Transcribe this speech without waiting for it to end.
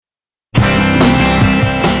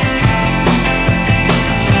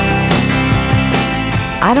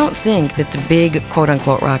I don't think that the big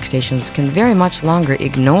quote-unquote rock stations can very much longer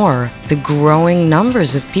ignore the growing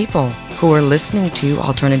numbers of people who are listening to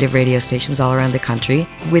alternative radio stations all around the country,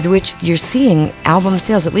 with which you're seeing album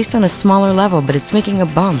sales, at least on a smaller level, but it's making a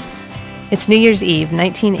bump. It's New Year's Eve,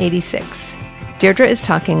 1986. Deirdre is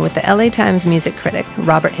talking with the LA Times music critic,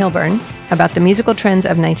 Robert Hilburn, about the musical trends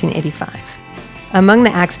of 1985. Among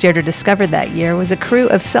the acts Deirdre discovered that year was a crew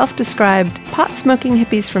of self-described pot-smoking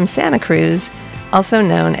hippies from Santa Cruz, also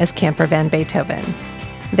known as Camper Van Beethoven.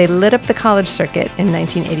 They lit up the college circuit in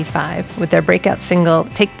 1985 with their breakout single,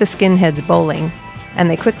 Take the Skinheads Bowling, and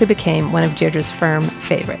they quickly became one of Deirdre's firm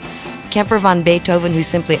favorites. Camper Van Beethoven, who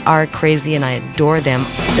simply are crazy, and I adore them.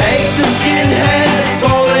 Take the skinheads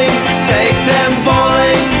bowling, take them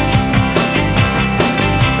bowling.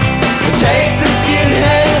 Take the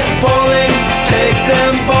skinheads bowling, take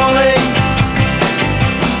them bowling.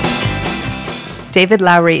 David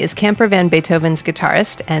Lowery is Camper Van Beethoven's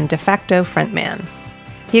guitarist and de facto frontman.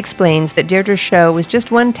 He explains that Deirdre's show was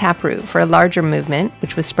just one taproot for a larger movement,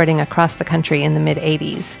 which was spreading across the country in the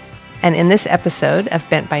mid-'80s. And in this episode of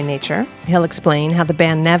Bent by Nature, he'll explain how the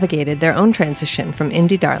band navigated their own transition from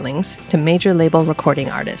indie darlings to major label recording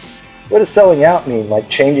artists. What does selling out mean? Like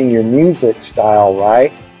changing your music style,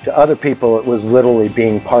 right? To other people, it was literally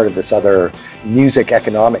being part of this other music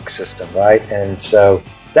economic system, right? And so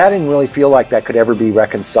that didn't really feel like that could ever be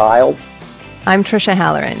reconciled. I'm Trisha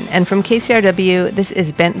Halloran, and from KCRW, this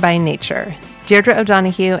is Bent by Nature, Deirdre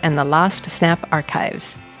O'Donoghue and the Lost Snap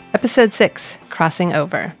Archives. Episode 6, Crossing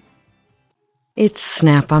Over. It's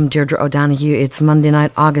Snap. I'm Deirdre O'Donoghue. It's Monday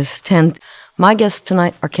night, August 10th. My guests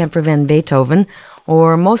tonight are Camper Van Beethoven,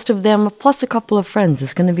 or most of them, plus a couple of friends.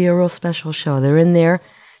 It's going to be a real special show. They're in there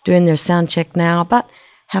doing their sound check now. About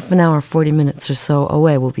half an hour, 40 minutes or so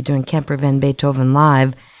away, we'll be doing Camper Van Beethoven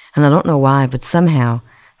live. And I don't know why, but somehow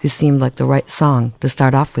this seemed like the right song to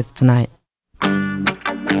start off with tonight.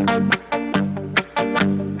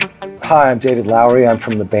 Hi, I'm David Lowery. I'm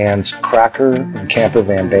from the bands Cracker and Camper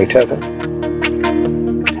Van Beethoven.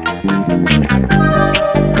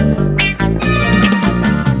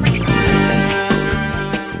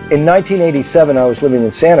 In 1987, I was living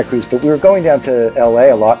in Santa Cruz, but we were going down to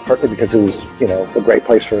LA a lot, partly because it was, a great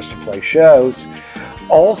place for us to play shows.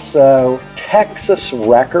 Also, Texas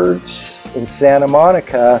Records in Santa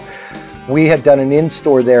Monica, we had done an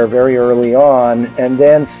in-store there very early on, and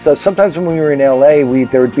then so sometimes when we were in LA,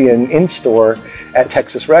 there would be an in-store at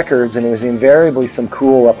Texas Records, and it was invariably some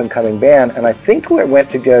cool up-and-coming band, and I think we went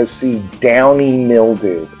to go see Downy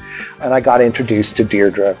Mildew, and I got introduced to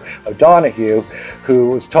Deirdre O'Donoghue, who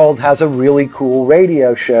was told has a really cool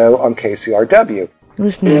radio show on KCRW. You're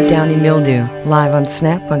listening to Downy Mildew, live on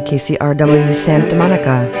Snap on KCRW Santa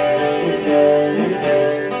Monica.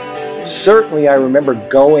 Certainly, I remember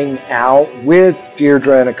going out with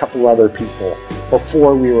Deirdre and a couple other people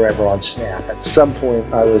before we were ever on Snap. At some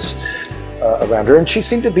point, I was around her, and she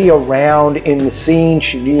seemed to be around in the scene.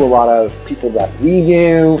 She knew a lot of people that we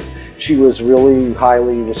knew. She was really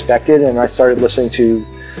highly respected, and I started listening to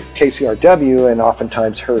KCRW and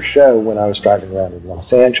oftentimes her show when I was driving around in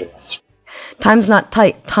Los Angeles. Time's not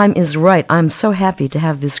tight. Time is right. I'm so happy to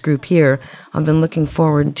have this group here. I've been looking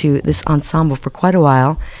forward to this ensemble for quite a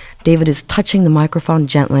while. David is touching the microphone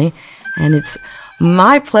gently, and it's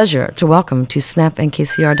my pleasure to welcome to Snap and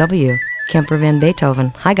KCRW, Camper Van Beethoven.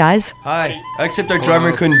 Hi, guys. Hi. Except our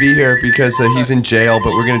drummer couldn't be here because he's in jail,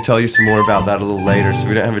 but we're going to tell you some more about that a little later. So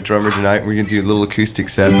we don't have a drummer tonight. We're going to do a little acoustic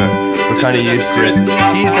set, but we're kind of used to it.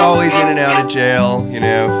 He's always in and out of jail,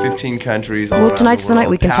 15 countries. Well, tonight's the night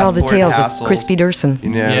we can tell the tales of Crispy Durson.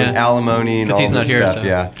 Alimony and all this stuff. So.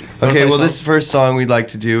 Yeah. Okay, well, this first song we'd like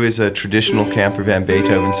to do is a traditional Camper Van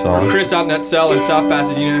Beethoven song. Chris out in that cell in South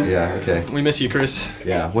Pasadena. Yeah, okay. We miss you, Chris.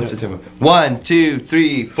 Yeah, what's the tempo? 1, 2,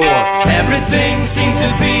 3, 4. Everything seems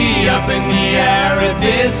to be up in the air at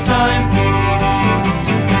this time.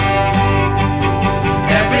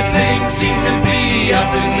 Everything seems to be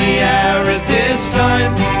up in the air at this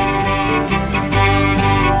time.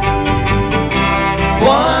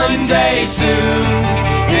 One day soon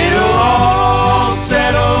it'll all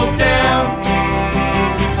settle down,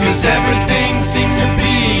 'cause everything seems to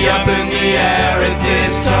be up in the air at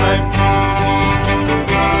this time.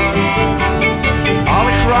 All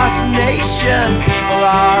across the nation, people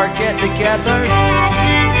are getting together.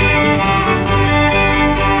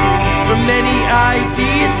 From many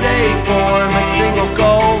ideas, they form a single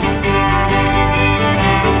goal.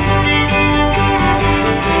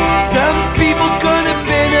 Some people gonna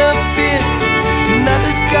benefit, and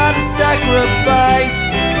others gotta sacrifice.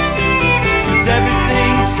 'Cause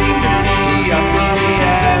everything seems to be up in the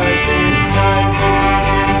air at this time.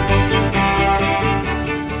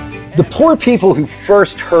 poor people who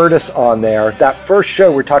first heard us on there, that first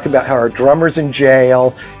show, we're talking about how our drummer's in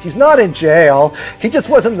jail. He's not in jail. He just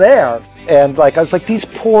wasn't there. And I was like, these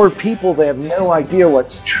poor people, they have no idea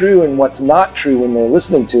what's true and what's not true when they're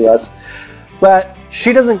listening to us. But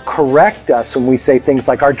she doesn't correct us when we say things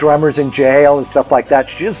like our drummer's in jail and stuff like that.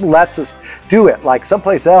 She just lets us do it. Like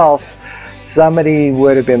someplace else, somebody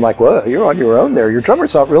would have been like, well, you're on your own there. Your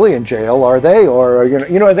drummer's not really in jail, are they? Or,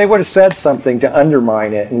 they would have said something to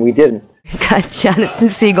undermine it, and we didn't. Got Jonathan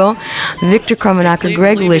Siegel, Victor Krummenacher,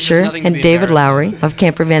 Greg Lisher, and David Lowery of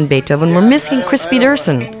Camper Van Beethoven. We're missing Chris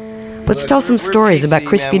Peterson. Let's tell some stories about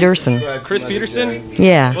Chris Peterson. Chris Peterson?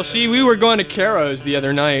 Yeah. Well, see, we were going to Caro's the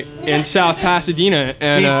other night in South Pasadena.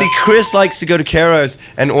 And Chris likes to go to Caro's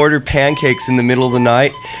and order pancakes in the middle of the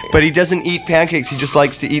night, but he doesn't eat pancakes. He just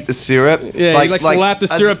likes to eat the syrup. Yeah, he likes to lap the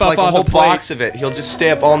syrup up off the plate. Like a whole box of it. He'll just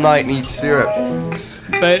stay up all night and eat syrup.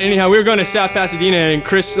 But anyhow, we were going to South Pasadena, and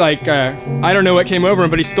Chris, I don't know what came over him,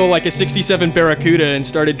 but he stole a 67 Barracuda and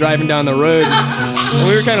started driving down the road. And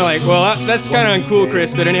we were kind of like, well, that's kind of uncool,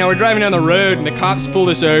 Chris. But anyhow, we're driving down the road, and the cops pulled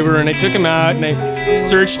us over, and they took him out, and they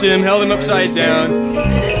searched him, held him upside down.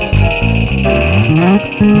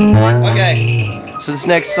 Okay, so this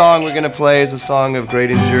next song we're going to play is a song of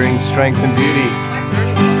great enduring strength and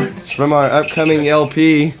beauty. It's from our upcoming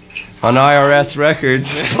LP on IRS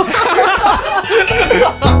Records.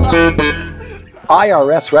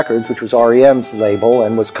 IRS Records, which was REM's label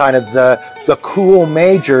and was kind of the cool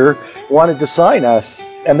major, wanted to sign us.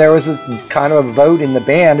 And there was a kind of a vote in the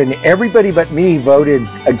band, and everybody but me voted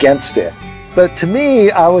against it. But to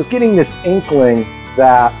me, I was getting this inkling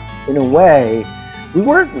that, in a way, we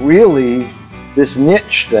weren't really this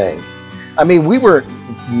niche thing. I mean, we were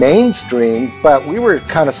mainstream, but we were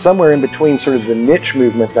kind of somewhere in between sort of the niche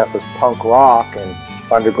movement that was punk rock and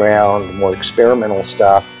underground, the more experimental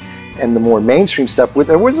stuff, and the more mainstream stuff.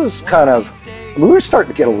 There was this kind of, we were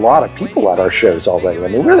starting to get a lot of people at our shows already. I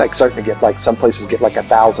mean, we were starting to get some places get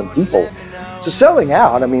 1,000 people. So selling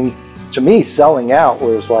out, I mean, to me, selling out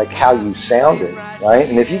was how you sounded, right?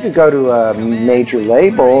 And if you could go to a major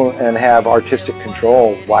label and have artistic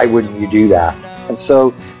control, why wouldn't you do that? And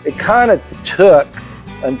so it kind of took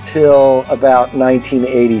until about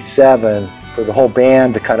 1987 for the whole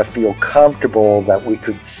band to kind of feel comfortable that we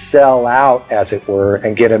could sell out, as it were,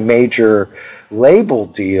 and get a major label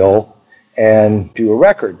deal and do a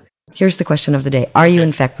record. Here's the question of the day. Are you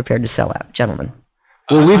in fact prepared to sell out, gentlemen?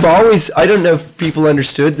 Well, we've always, I don't know if people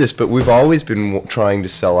understood this, but we've always been trying to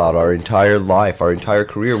sell out our entire life, our entire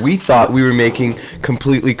career. We thought we were making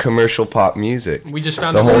completely commercial pop music. We just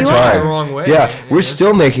found the whole time the wrong way. Yeah, we're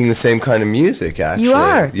still making the same kind of music, actually. You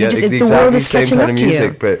are. Yeah, the world is catching up to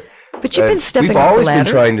you. But you've been stepping up the ladder. We've always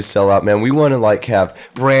been trying to sell out, man. We want to have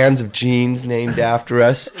brands of jeans named after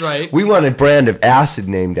us. Right. We want a brand of acid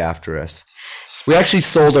named after us. We actually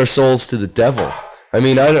sold our souls to the devil. I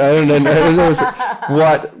mean, I don't know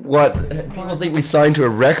what people think we signed to a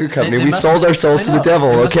record company. We sold our souls to the devil.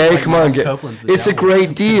 Okay, come on, it's a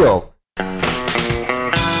great deal.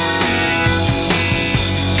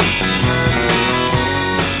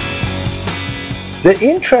 The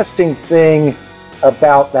interesting thing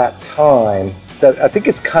about that time that I think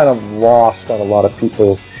is kind of lost on a lot of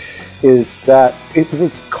people is that it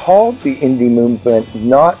was called the indie movement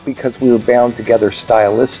not because we were bound together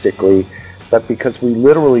stylistically, but because we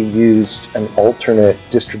literally used an alternate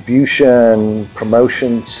distribution,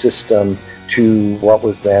 promotion system to what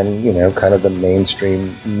was then, kind of the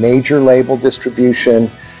mainstream major label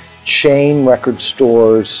distribution, chain record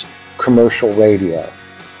stores, commercial radio.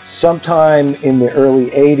 Sometime in the early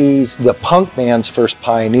 80s, the punk bands first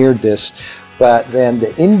pioneered this, but then the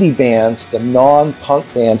indie bands, the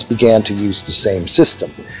non-punk bands, began to use the same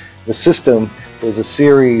system. The system was a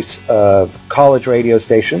series of college radio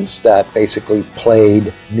stations that basically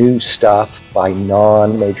played new stuff by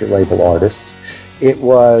non-major label artists. It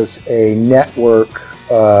was a network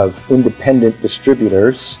of independent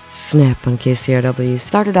distributors. Snap on KCRW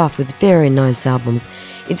started off with a very nice album.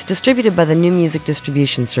 It's distributed by the New Music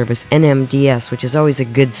Distribution Service, NMDS, which is always a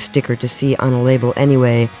good sticker to see on a label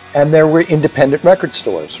anyway. And there were independent record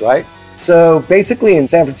stores, right? So basically in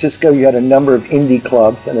San Francisco, you had a number of indie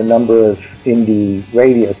clubs and a number of indie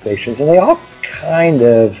radio stations, and they all kind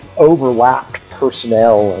of overlapped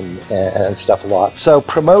personnel and stuff a lot. So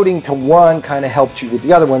promoting to one kind of helped you with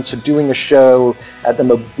the other one. So doing a show at the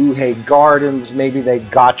Mabuhay Gardens, maybe they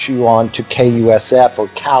got you on to KUSF or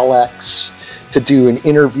CalX to do an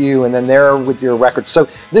interview, and then there with your records. So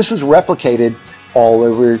this was replicated all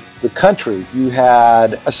over the country. You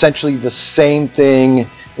had essentially the same thing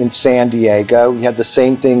in San Diego. You had the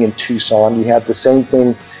same thing in Tucson. You had the same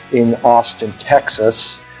thing in Austin,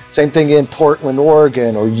 Texas. Same thing in Portland,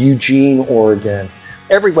 Oregon, or Eugene, Oregon.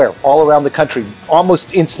 Everywhere, all around the country,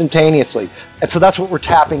 almost instantaneously. And so that's what we're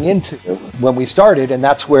tapping into when we started, and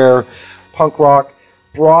that's where punk rock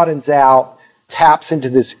broadens out, taps into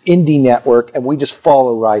this indie network, and we just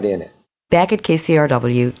follow right in it. Back at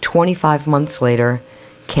KCRW, 25 months later,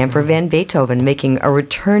 Camper Van Beethoven making a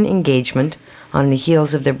return engagement on the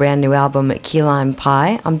heels of their brand new album, Key Lime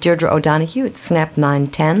Pie. I'm Deirdre O'Donoghue. It's Snap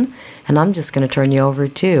 910, and I'm just going to turn you over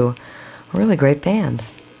to a really great band.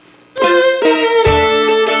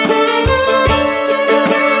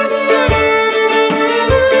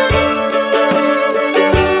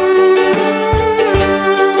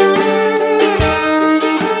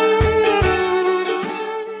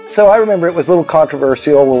 So I remember it was a little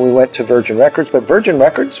controversial when we went to Virgin Records, but Virgin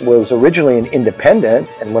Records was originally an independent,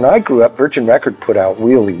 and when I grew up, Virgin Record put out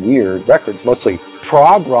really weird records, mostly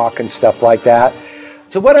prog rock and stuff like that.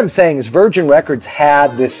 So what I'm saying is Virgin Records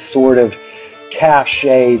had this sort of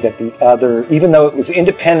cachet that the other, even though it was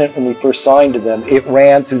independent when we first signed to them, it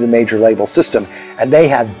ran through the major label system, and they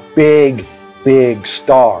had big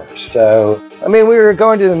stars. So I mean, we were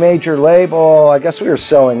going to the major label, I guess we were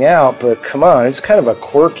selling out, but come on, it's kind of a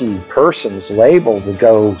quirky person's label to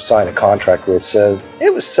go sign a contract with. So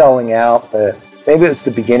it was selling out, but maybe it was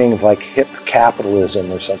the beginning of like hip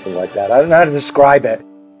capitalism or something like that. I don't know how to describe it.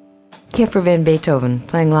 Camper Van Beethoven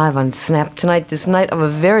playing live on Snap tonight, this night of a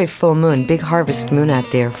very full moon, big harvest moon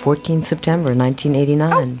out there, 14 September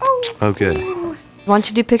 1989. Oh, good. Why don't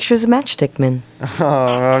you do pictures of Matchstick Men?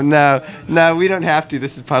 Oh, no, we don't have to.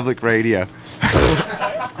 This is public radio.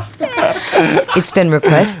 It's been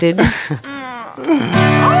requested. How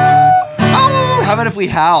about if we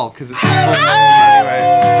howl? Because it's full moon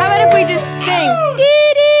anyway. How about if we just sing?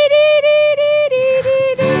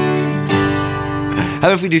 How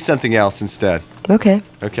about if we do something else instead? Okay.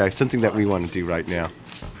 Okay, something that we want to do right now.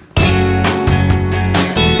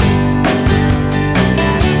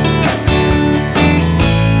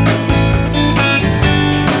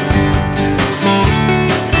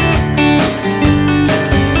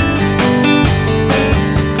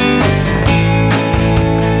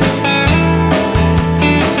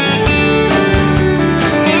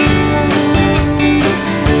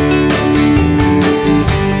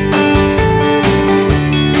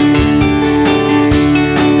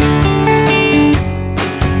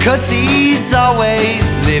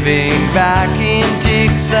 Living back in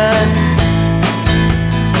Dixon,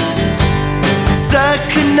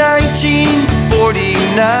 circa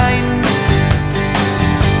 1949.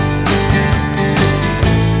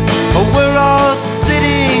 We're all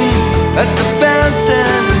sitting at the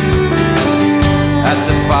fountain at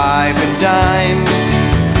the 5 and dime.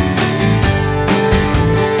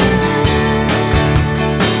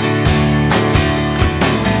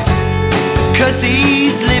 Cause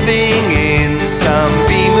he's living in some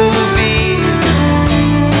B-movie.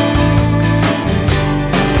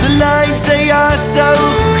 The lines, they are so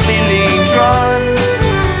clearly drawn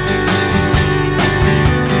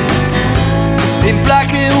in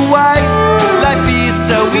black and white. Life is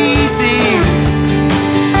so easy,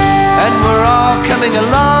 and we're all coming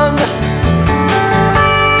along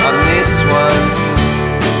on this one.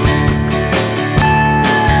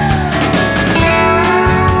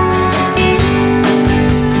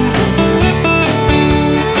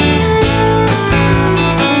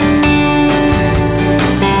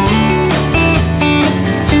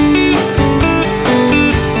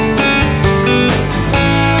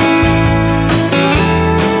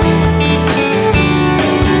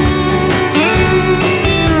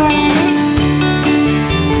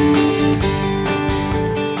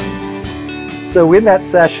 So in that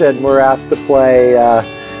session, we're asked to play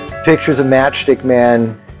pictures of Matchstick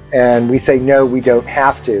Men, and we say, no, we don't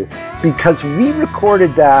have to, because we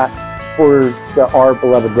recorded that for our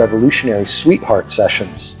beloved Revolutionary Sweetheart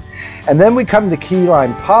sessions. And then we come to Key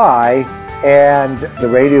Lime Pie, and the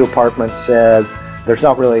radio department says, there's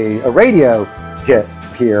not really a radio hit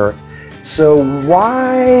here, so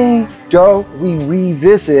why don't we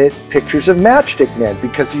revisit Pictures of Matchstick Men?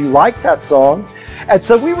 Because you like that song. And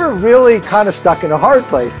so we were really kind of stuck in a hard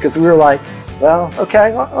place, because we were like, well,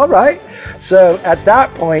 okay, all right. So at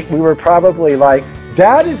that point, we were probably like,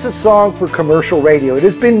 that is a song for commercial radio. It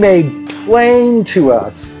has been made plain to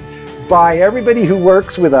us by everybody who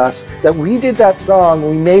works with us that we did that song,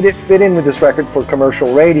 we made it fit in with this record for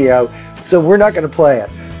commercial radio, so we're not going to play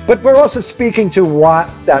it. But we're also speaking to what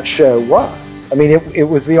that show was. I mean, it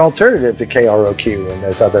was the alternative to KROQ and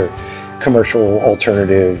those other commercial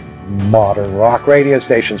alternative modern rock radio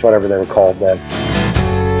stations, whatever they were called then.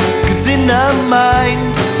 'Cause in the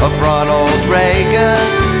mind of Ronald Reagan,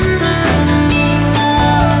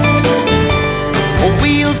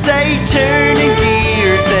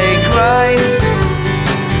 time.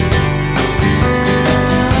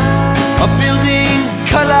 Our buildings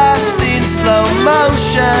collapse in slow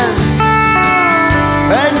motion,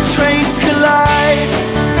 and trains collide.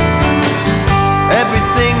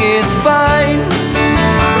 Everything is fine.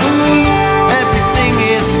 Everything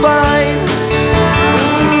is fine.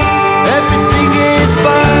 Everything is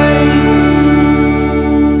fine.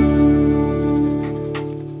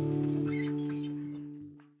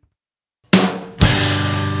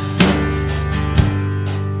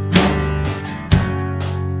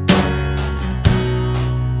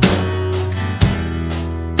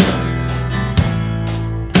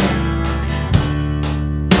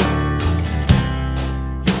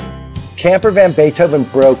 Camper Van Beethoven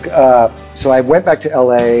broke up, so I went back to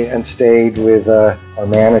LA and stayed with our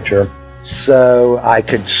manager so I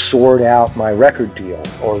could sort out my record deal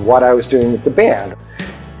or what I was doing with the band.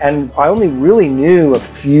 And I only really knew a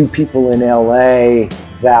few people in LA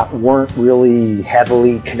that weren't really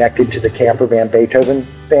heavily connected to the Camper Van Beethoven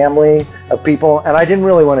family of people, and I didn't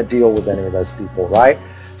really want to deal with any of those people, right?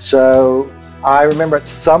 So I remember at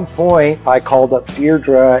some point I called up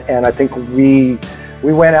Deirdre, and I think we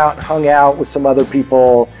went out and hung out with some other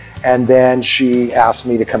people, and then she asked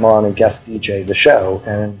me to come on and guest DJ the show,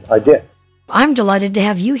 and I did. I'm delighted to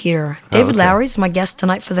have you here. David Lowery's my guest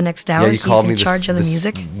tonight for the next hour. Yeah, you called me. He's in charge of the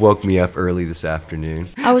music. Woke me up early this afternoon.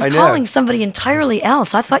 I was calling somebody entirely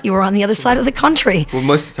else. I thought you were on the other side of the country. Well,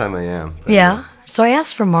 most of the time I am. Yeah. So I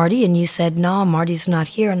asked for Marty, and you said, no, Marty's not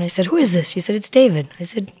here. And I said, who is this? You said, it's David. I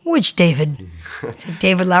said, which David? I said,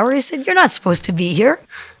 David Lowery. I said, you're not supposed to be here. I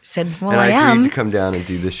said, well, I am. And I agreed to come down and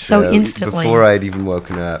do this show instantly. Before I'd even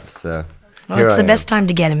woken up, so... Well, it's the best time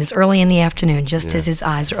to get him is early in the afternoon, just as his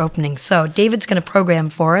eyes are opening. So David's going to program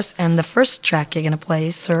for us, and the first track you're going to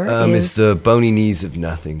play, sir, is... It's the Bony Knees of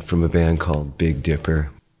Nothing from a band called Big Dipper.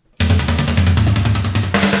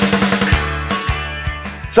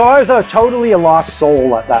 So I was totally a lost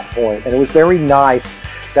soul at that point, and it was very nice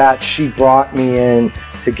that she brought me in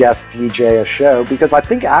to guest DJ a show, because I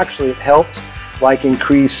think actually it helped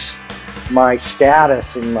increase my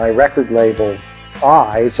status in my record label's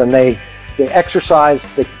eyes, and they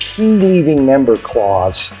exercised the key leaving member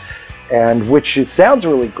clause, and which it sounds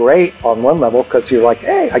really great on one level because you're like,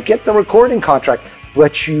 hey, I get the recording contract,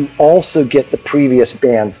 but you also get the previous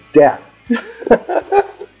band's debt.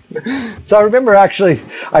 So I remember actually,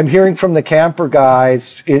 I'm hearing from the Camper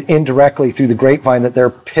guys indirectly through the grapevine that they're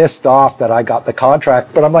pissed off that I got the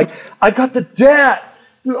contract, but I'm like, I got the debt.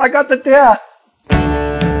 I got the debt.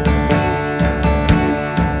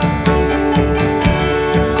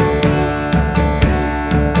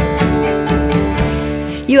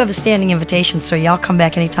 You have a standing invitation, so y'all come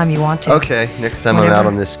back anytime you want to. Okay, next time I'm out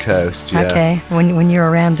on this coast, yeah. Okay, when you're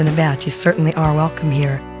around and about, you certainly are welcome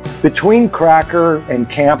here. Between Cracker and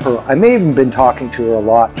Camper, I may have even been talking to her a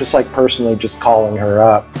lot, just personally, just calling her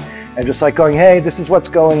up and just going, hey, this is what's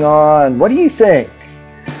going on. What do you think?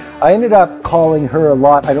 I ended up calling her a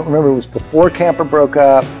lot. I don't remember, it was before Camper broke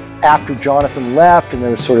up, after Jonathan left, and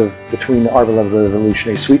there was sort of between Our Beloved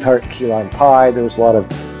Revolutionary Sweetheart and Key Lime Pie, there was a lot of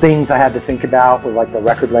things I had to think about with the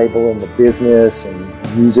record label and the business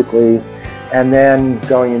and musically, and then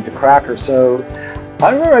going into Cracker. So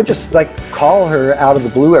I remember I just call her out of the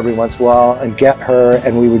blue every once in a while and get her,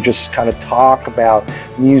 and we would just kind of talk about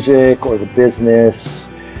music or the business,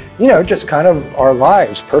 just kind of our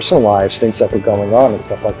lives, personal lives, things that were going on and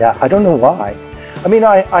stuff like that. I don't know why. I mean,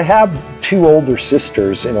 I have two older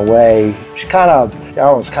sisters in a way. She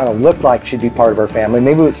almost looked like she'd be part of our family.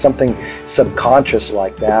 Maybe it was something subconscious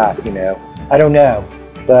like that, I don't know.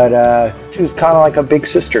 But she was kind of like a big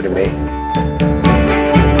sister to me.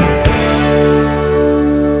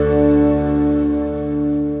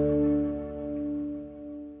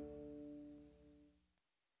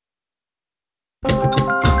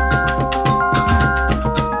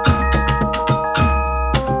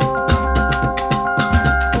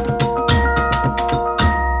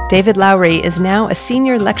 David Lowery is now a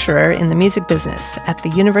senior lecturer in the music business at the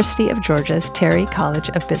University of Georgia's Terry College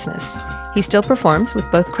of Business. He still performs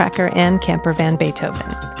with both Cracker and Camper Van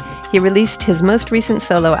Beethoven. He released his most recent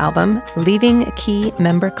solo album, Leaving Key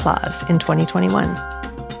Member Clause, in 2021.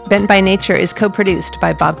 Bent by Nature is co-produced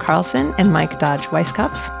by Bob Carlson and Mike Dodge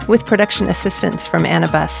Weiskopf, with production assistance from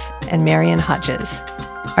Anna Buss and Marion Hodges.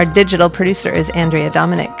 Our digital producer is Andrea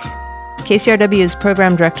Dominic. KCRW's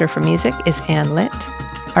program director for music is Ann Litt.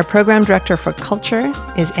 Our program director for culture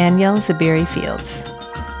is Aniel Zabiri Fields.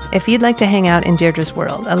 If you'd like to hang out in Deirdre's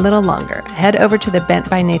world a little longer, head over to the Bent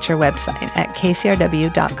by Nature website at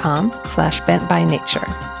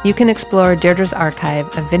kcrw.com/bentbynature. You can explore Deirdre's archive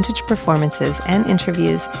of vintage performances and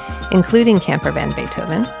interviews, including Camper Van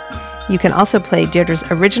Beethoven. You can also play Deirdre's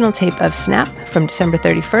original tape of Snap from December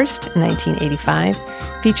 31st, 1985,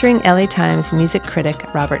 featuring LA Times music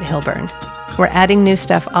critic Robert Hilburn. We're adding new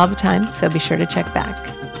stuff all the time, so be sure to check back.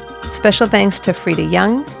 Special thanks to Frida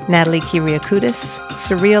Young, Natalie Kiriakoutis,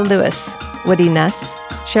 Surreal Lewis, Woody Nuss,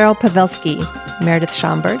 Cheryl Pavelski, Meredith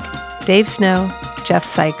Schomburg, Dave Snow, Jeff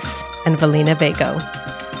Sykes, and Valina Vago.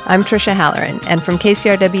 I'm Tricia Halloran, and from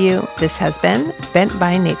KCRW, this has been Bent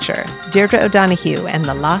by Nature, Deirdre O'Donoghue and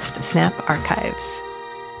the Lost Snap Archives.